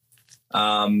feeling.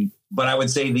 But I would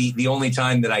say the only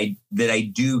time that I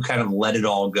do kind of let it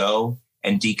all go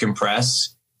and decompress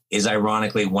is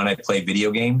ironically when I play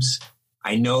video games.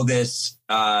 I know this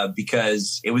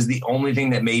because it was the only thing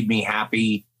that made me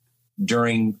happy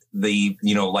during the,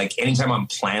 like anytime I'm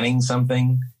planning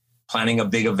something, planning a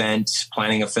big event,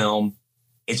 planning a film,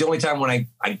 it's the only time when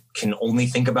I can only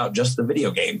think about just the video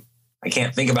game. I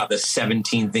can't think about the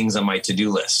 17 things on my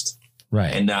to-do list.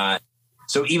 Right. And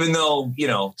so even though,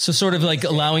 So sort of like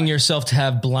allowing yourself to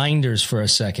have blinders for a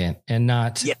second and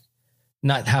not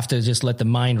have to just let the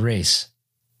mind race.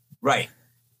 Right.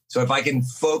 So if I can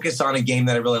focus on a game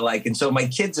that I really like. And so my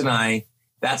kids and I,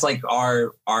 that's like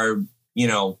our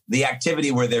the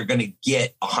activity where they're going to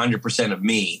get 100% of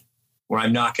me, where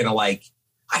I'm not going to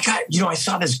I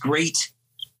saw this great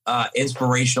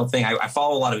inspirational thing. I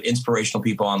follow a lot of inspirational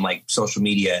people on like social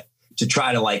media to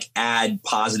try to like add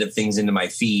positive things into my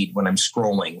feed when I'm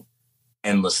scrolling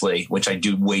endlessly, which I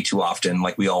do way too often,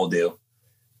 like we all do.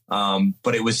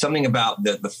 But it was something about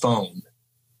the phone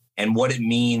and what it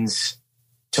means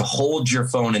to hold your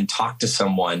phone and talk to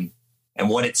someone and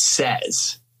what it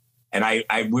says. And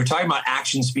we're talking about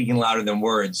action speaking louder than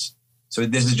words. So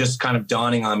this is just kind of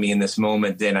dawning on me in this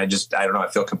moment. And I don't know, I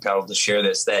feel compelled to share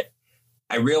this, that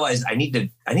I realized I need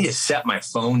to set my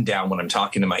phone down when I'm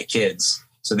talking to my kids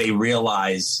so they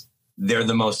realize they're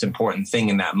the most important thing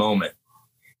in that moment.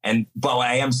 But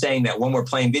I am saying that when we're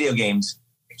playing video games,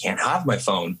 I can't have my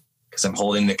phone because I'm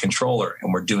holding the controller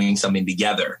and we're doing something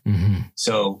together. Mm-hmm.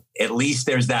 So at least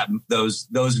there's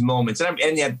those moments.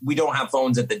 And yet we don't have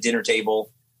phones at the dinner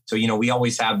table. So, we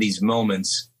always have these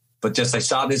moments, but just I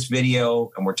saw this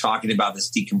video and we're talking about this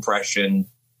decompression.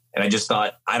 And I just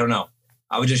thought, I don't know,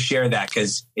 I would just share that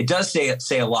because it does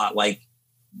say a lot. Like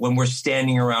when we're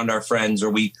standing around our friends or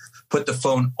we put the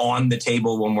phone on the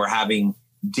table when we're having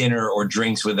dinner or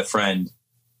drinks with a friend,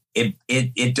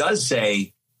 it does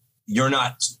say you're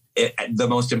not the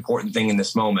most important thing in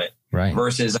this moment. Right.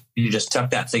 Versus you just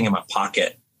tuck that thing in my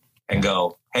pocket and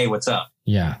go, hey, what's up?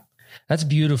 Yeah. That's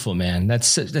beautiful, man. That's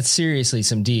seriously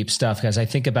some deep stuff, because I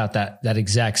think about that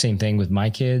exact same thing with my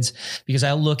kids, because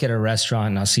I'll look at a restaurant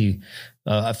and I'll see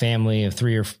a family of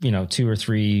 3 or 2 or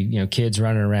 3, kids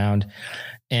running around,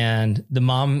 and the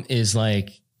mom is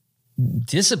like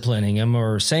disciplining them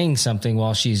or saying something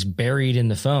while she's buried in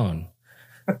the phone.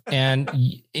 And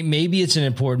maybe it's an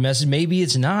important message, maybe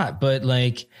it's not, but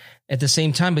like at the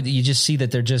same time, but you just see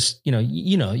that they're just,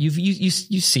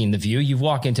 you've seen The View. You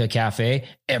walk into a cafe,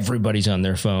 everybody's on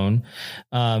their phone.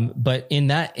 But in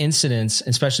that incident,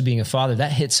 especially being a father,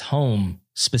 that hits home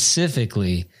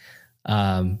specifically.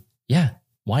 Why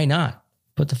not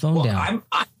put the phone down?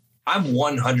 I'm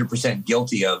 100%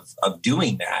 guilty of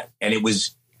doing that. And it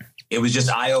was just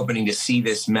eye-opening to see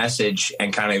this message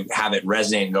and kind of have it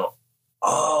resonate and go,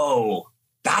 oh,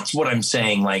 that's what I'm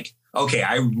saying. Like, okay,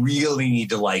 I really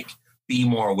need to be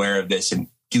more aware of this and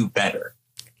do better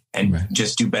and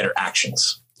just do better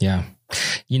actions. Yeah.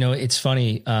 It's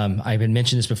funny. I've been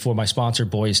mentioned this before. My sponsor,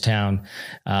 Boys Town.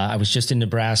 I was just in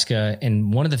Nebraska,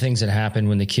 and one of the things that happened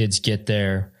when the kids get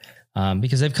there,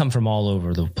 because they've come from all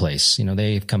over the place.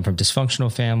 They've come from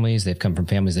dysfunctional families. They've come from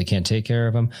families that can't take care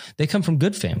of them. They come from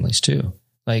good families too.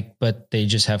 But they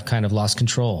just have kind of lost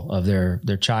control of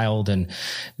their child. And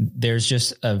there's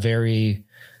just a very,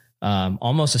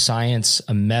 almost a science,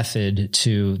 a method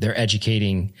to their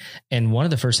educating. And one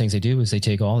of the first things they do is they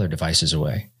take all their devices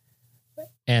away.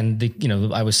 And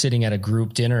I was sitting at a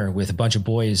group dinner with a bunch of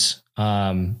boys,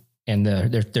 and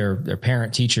their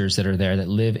parent teachers that are there that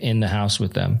live in the house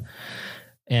with them.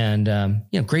 And,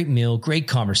 great meal, great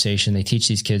conversation. They teach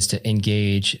these kids to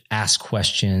engage, ask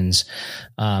questions.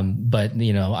 But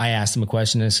I asked them a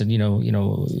question and I said,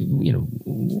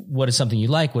 what is something you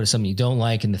like? What is something you don't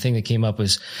like? And the thing that came up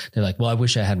was they're like, well, I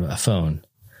wish I had a phone.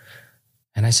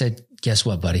 And I said, guess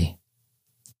what, buddy?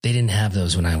 They didn't have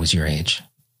those when I was your age.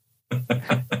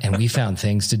 And we found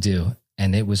things to do.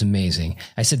 And it was amazing.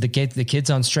 I said, the kids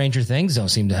on Stranger Things don't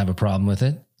seem to have a problem with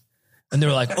it. And they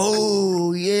were like,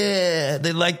 oh yeah.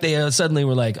 They suddenly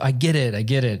were like, I get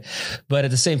it. But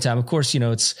at the same time, of course,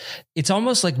 it's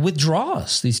almost like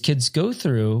withdrawals these kids go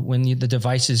through when the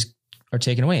devices are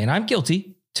taken away. And I'm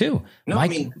guilty too. No,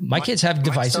 my kids have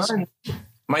devices.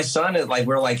 My son is like,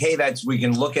 we're like, hey, we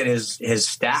can look at his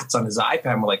stats on his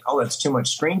iPad. We're like, oh, that's too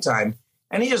much screen time.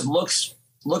 And he just looks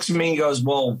at me and goes,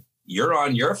 well, you're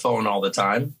on your phone all the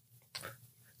time.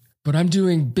 But I'm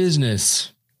doing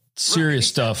business. Serious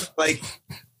stuff. But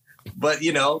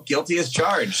guilty as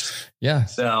charged. Yeah.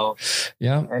 So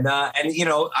yeah. And I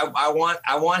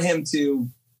want him to,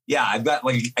 I've got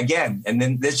again, and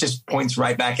then this just points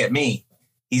right back at me.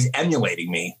 He's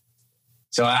emulating me.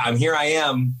 So I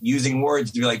am using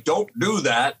words to be like, don't do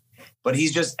that. But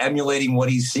he's just emulating what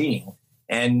he's seeing.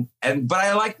 But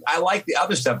I like the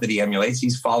other stuff that he emulates.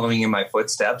 He's following in my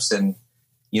footsteps and,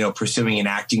 pursuing an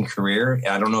acting career.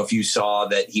 I don't know if you saw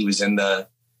that he was in the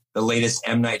latest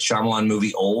M. Night Shyamalan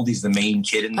movie, Old. He's the main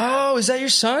kid in that. Oh, is that your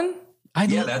son?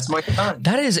 Yeah, that's my son.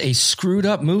 That is a screwed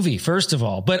up movie, first of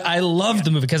all. But I love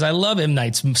the movie because I love M.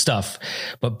 Night's stuff.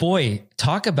 But boy,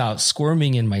 talk about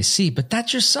squirming in my seat. But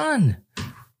that's your son.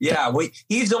 Yeah,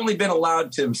 he's only been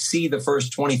allowed to see the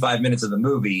first 25 minutes of the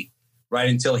movie, right,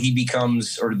 until he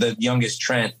becomes, or the youngest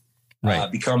Trent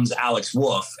becomes Alex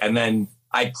Wolff. And then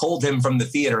I pulled him from the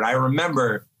theater. And I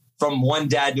remember from one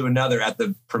dad to another at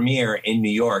the premiere in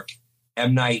New York,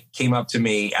 M. Night came up to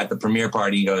me at the premiere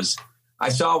party. He goes, I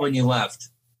saw when you left.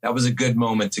 That was a good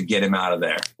moment to get him out of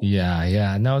there. Yeah.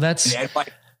 Yeah. No, that's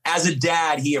as a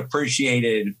dad, he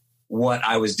appreciated what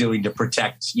I was doing to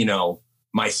protect,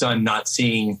 my son not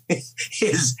seeing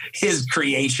his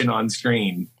creation on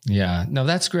screen. Yeah, no,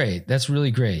 that's great. That's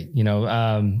really great.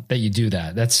 That you do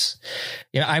that. That's,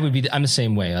 I'm the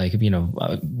same way. Like,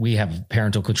 we have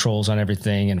parental controls on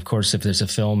everything. And of course, if there's a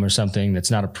film or something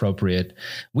that's not appropriate,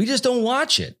 we just don't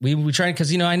watch it. We try,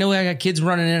 cause I know I got kids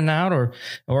running in and out or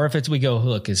if we go,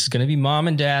 look, it's going to be mom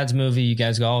and dad's movie. You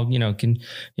guys all, can,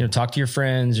 talk to your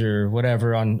friends or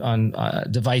whatever on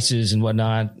devices and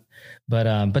whatnot.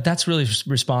 But that's really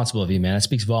responsible of you, man. That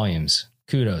speaks volumes.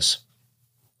 Kudos.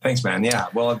 Thanks, man. Yeah.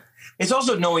 Well, it's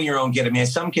also knowing your own kid. I mean,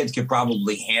 some kids could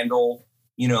probably handle,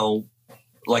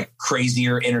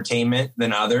 crazier entertainment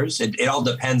than others. It all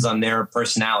depends on their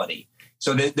personality.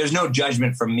 So there's no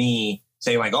judgment from me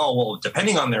saying like, oh, well,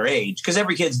 depending on their age, because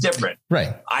every kid's different.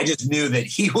 Right. I just knew that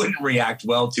he wouldn't react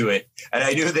well to it. And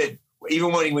I knew that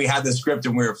even when we had the script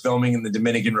and we were filming in the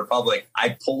Dominican Republic,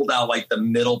 I pulled out the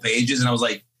middle pages and I was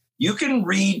like, you can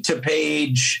read to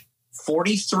page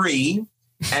 43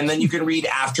 and then you can read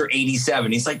after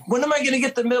 87. He's like, when am I going to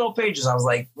get the middle pages? I was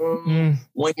like, when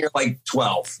you're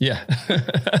 12. Yeah.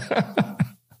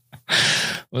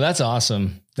 Well, that's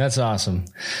awesome. That's awesome.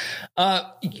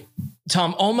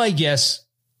 Tom, all my guests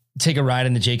take a ride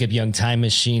in the Jacob Young time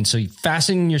machine. So you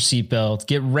fasten your seatbelt,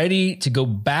 get ready to go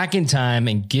back in time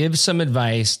and give some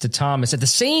advice to Thomas at the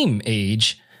same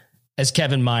age as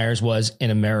Kevin Myers was in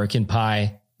American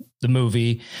Pie, the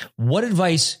movie. What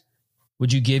advice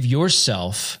would you give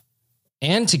yourself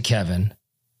and to Kevin,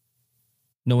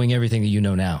 knowing everything that you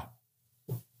know now?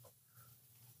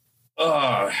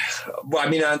 Well, I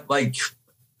mean,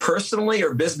 personally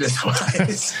or business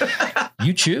wise?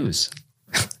 You choose.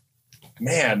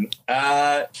 Man,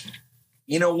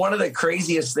 one of the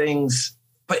craziest things,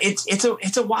 but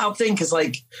it's a wild thing because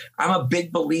I'm a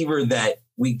big believer that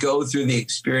we go through the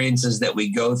experiences that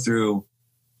we go through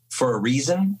for a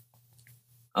reason.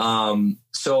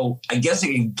 So I guess I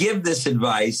can give this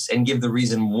advice and give the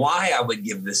reason why I would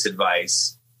give this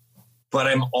advice, but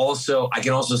I can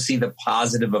also see the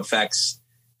positive effects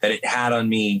that it had on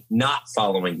me not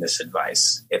following this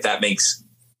advice, if that makes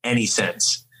any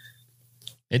sense.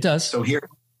 It does. So we're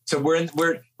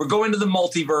going to the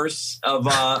multiverse of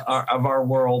our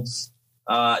worlds,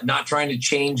 not trying to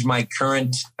change my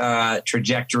current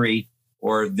trajectory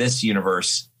or this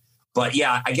universe. But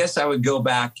yeah, I guess I would go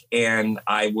back and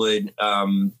I would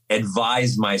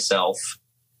advise myself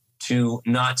to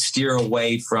not steer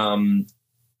away from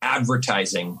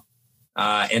advertising,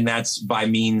 and that's by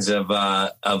means of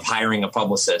hiring a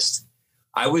publicist.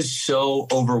 I was so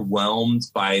overwhelmed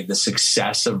by the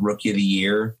success of Rookie of the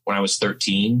Year when I was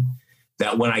 13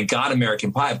 that when I got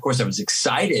American Pie, of course, I was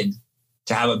excited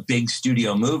to have a big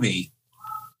studio movie,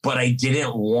 but I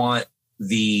didn't want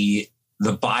the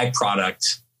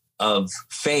byproduct of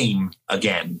fame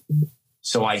again.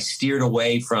 So I steered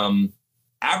away from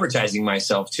advertising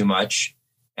myself too much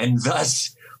and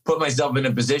thus put myself in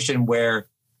a position where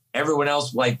everyone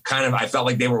else, like, kind of, I felt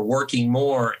like they were working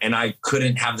more and I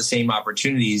couldn't have the same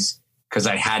opportunities because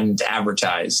I hadn't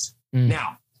advertised.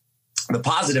 Now, the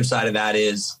positive side of that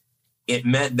is it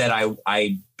meant that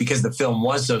I, because the film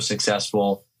was so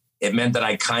successful, it meant that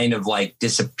I kind of like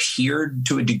disappeared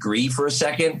to a degree for a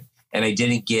second and I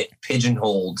didn't get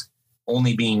pigeonholed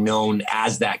only being known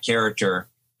as that character.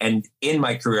 And in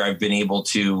my career, I've been able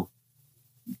to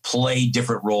play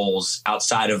different roles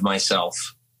outside of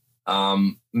myself.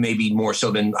 Maybe more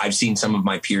so than I've seen some of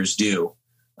my peers do.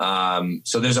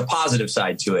 So there's a positive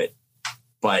side to it,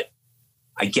 but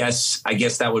I guess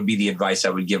that would be the advice I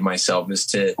would give myself, is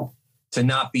to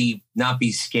not be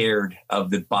scared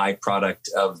of the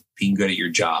byproduct of being good at your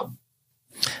job.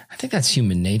 I think that's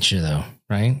human nature though,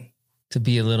 right? To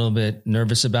be a little bit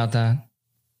nervous about that.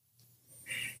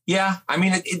 Yeah. I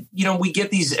mean, we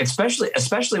get these,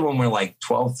 especially when we're like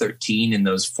 12, 13 in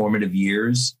those formative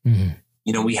years. Mm-hmm.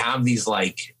 We have these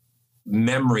like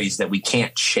memories that we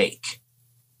can't shake.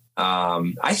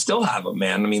 I still have them,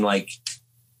 man. I mean, like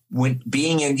when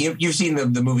being in, you've seen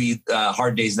the movie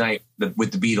Hard Day's Night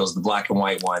with the Beatles, the black and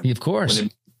white one. Of course. When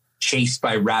they're chased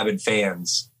by rabid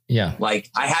fans. Yeah. Like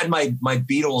I had my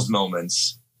Beatles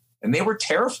moments and they were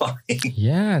terrifying.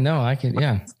 Yeah, no, I can.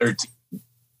 Yeah. 13.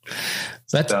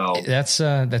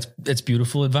 That's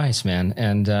beautiful advice, man.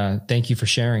 And thank you for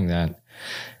sharing that.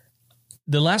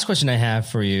 The last question I have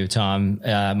for you, Tom,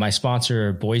 my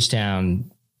sponsor, Boys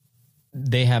Town,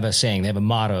 they have a saying, they have a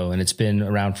motto, and it's been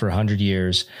around for 100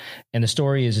 years. And the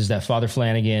story is that Father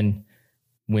Flanagan,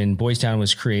 when Boys Town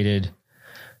was created,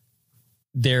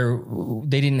 they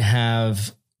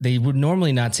would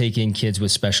normally not take in kids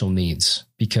with special needs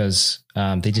because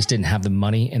they just didn't have the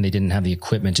money and they didn't have the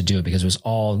equipment to do it, because it was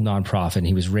all nonprofit and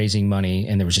he was raising money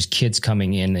and there was just kids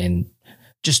coming in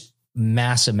just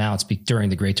mass amounts during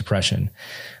the Great Depression.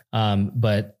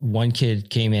 But one kid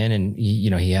came in and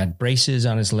he had braces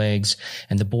on his legs,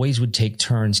 and the boys would take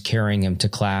turns carrying him to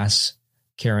class,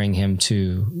 carrying him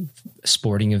to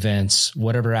sporting events,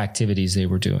 whatever activities they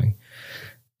were doing.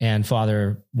 And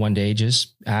Father one day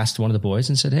just asked one of the boys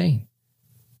and said, "Hey,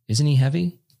 isn't he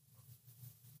heavy?"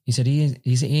 He said, he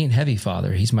ain't heavy,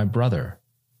 Father. He's my brother.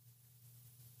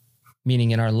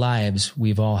 Meaning in our lives,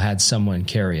 we've all had someone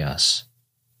carry us.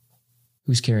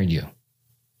 Who's carried you?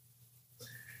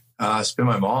 It's been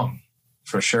my mom,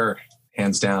 for sure.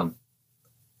 Hands down.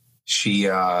 She,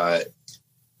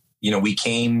 we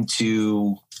came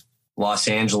to Los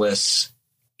Angeles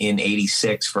in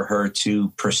 '86 for her to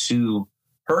pursue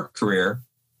her career,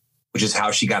 which is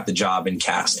how she got the job in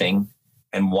casting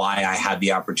and why I had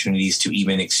the opportunities to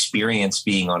even experience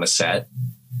being on a set.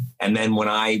 And then when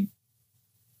I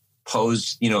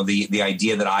posed, the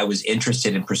idea that I was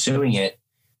interested in pursuing it,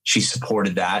 she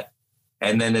supported that.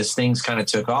 And then as things kind of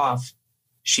took off,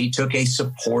 she took a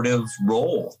supportive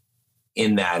role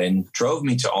in that and drove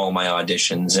me to all my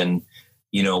auditions and,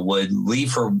 would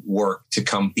leave her work to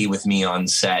come be with me on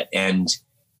set and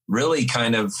really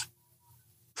kind of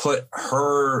put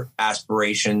her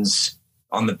aspirations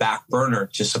on the back burner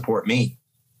to support me.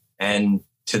 And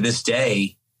to this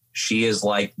day, she is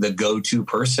like the go-to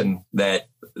person that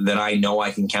I know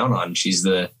I can count on. She's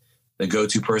the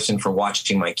go-to person for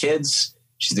watching my kids.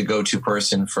 She's the go-to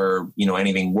person for,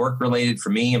 anything work related for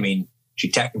me. I mean, she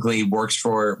technically works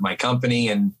for my company,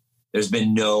 and there's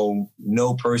been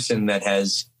no person that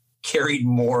has carried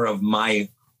more of my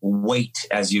weight,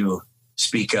 as you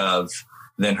speak of,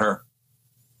 than her.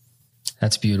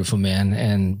 That's beautiful, man.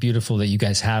 And beautiful that you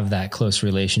guys have that close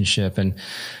relationship, and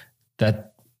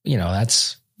that,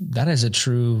 that is a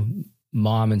true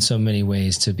mom in so many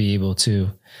ways, to be able to,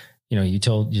 you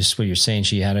told just what you're saying.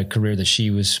 She had a career that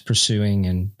she was pursuing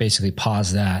and basically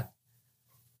paused that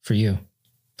for you.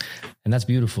 And that's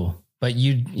beautiful. But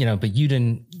you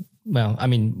didn't, well, I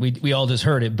mean, we all just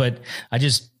heard it, but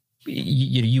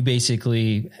you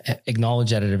basically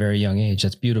acknowledged that at a very young age.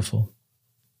 That's beautiful.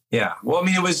 Yeah. Well, I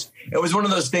mean, it was one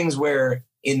of those things where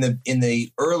in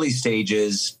the early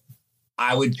stages,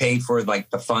 I would pay for like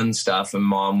the fun stuff and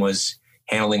mom was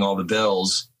handling all the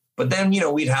bills. But then,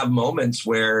 we'd have moments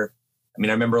where, I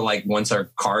remember like once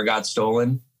our car got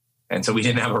stolen and so we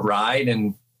didn't have a ride,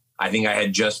 and I think I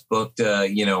had just booked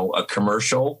a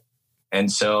commercial,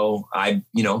 And so I,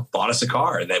 bought us a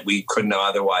car that we couldn't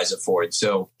otherwise afford.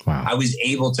 So wow. I was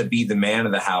able to be the man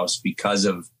of the house because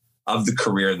of the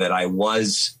career that I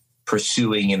was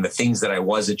pursuing and the things that I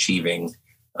was achieving,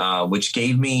 which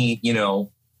gave me,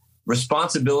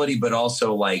 responsibility, but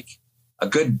also like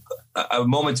a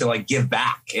moment to like give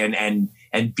back and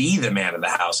be the man of the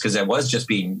house. Cause I was just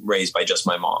being raised by just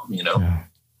my mom, Yeah.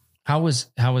 How was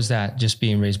that, just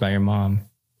being raised by your mom?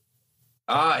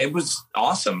 It was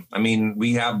awesome. I mean,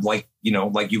 we have like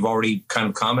you've already kind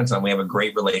of commented on, we have a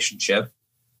great relationship.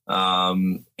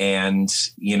 And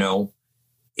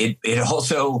it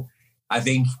also, I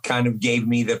think, kind of gave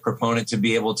me the proponent to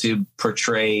be able to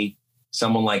portray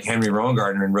someone like Henry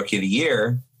Rowengartner in Rookie of the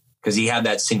Year, because he had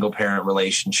that single parent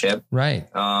relationship. Right.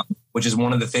 Which is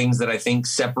one of the things that I think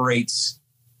separates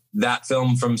that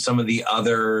film from some of the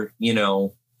other,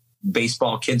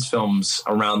 baseball kids films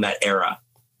around that era,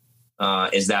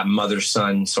 is that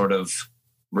mother-son sort of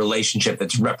relationship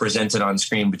that's represented on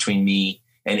screen between me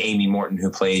and Amy Morton, who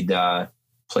played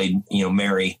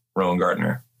Mary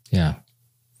Rowengartner. Yeah.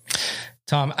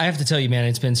 Tom, I have to tell you, man,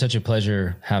 it's been such a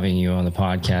pleasure having you on the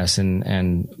podcast,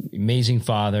 and amazing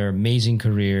father, amazing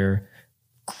career,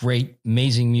 great,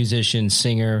 amazing musician,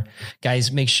 singer.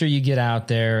 Guys, make sure you get out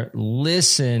there,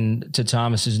 listen to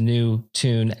Thomas's new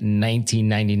tune,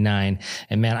 1999.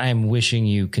 And man, I am wishing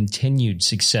you continued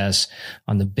success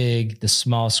on the big, the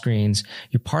small screens.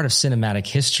 You're part of cinematic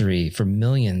history for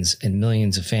millions and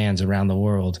millions of fans around the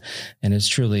world. And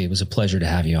it was a pleasure to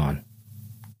have you on.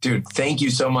 Dude, thank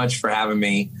you so much for having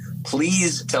me.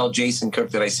 Please tell Jason Cook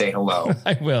that I say hello.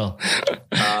 I will.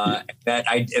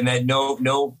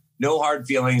 No hard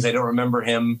feelings. I don't remember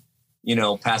him,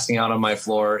 passing out on my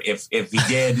floor. If he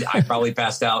did, I probably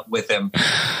passed out with him.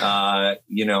 All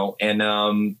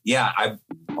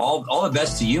the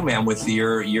best to you, man, with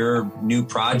your new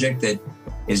project that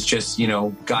is just, you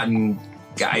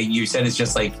said it's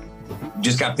just like,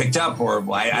 just got picked up, or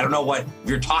I don't know what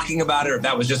you're talking about, or if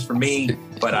that was just for me,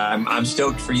 but I'm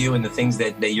stoked for you and the things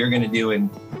that you're going to do. And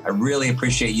I really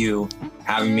appreciate you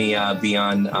having me be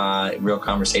on Real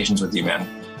Conversations with you, man.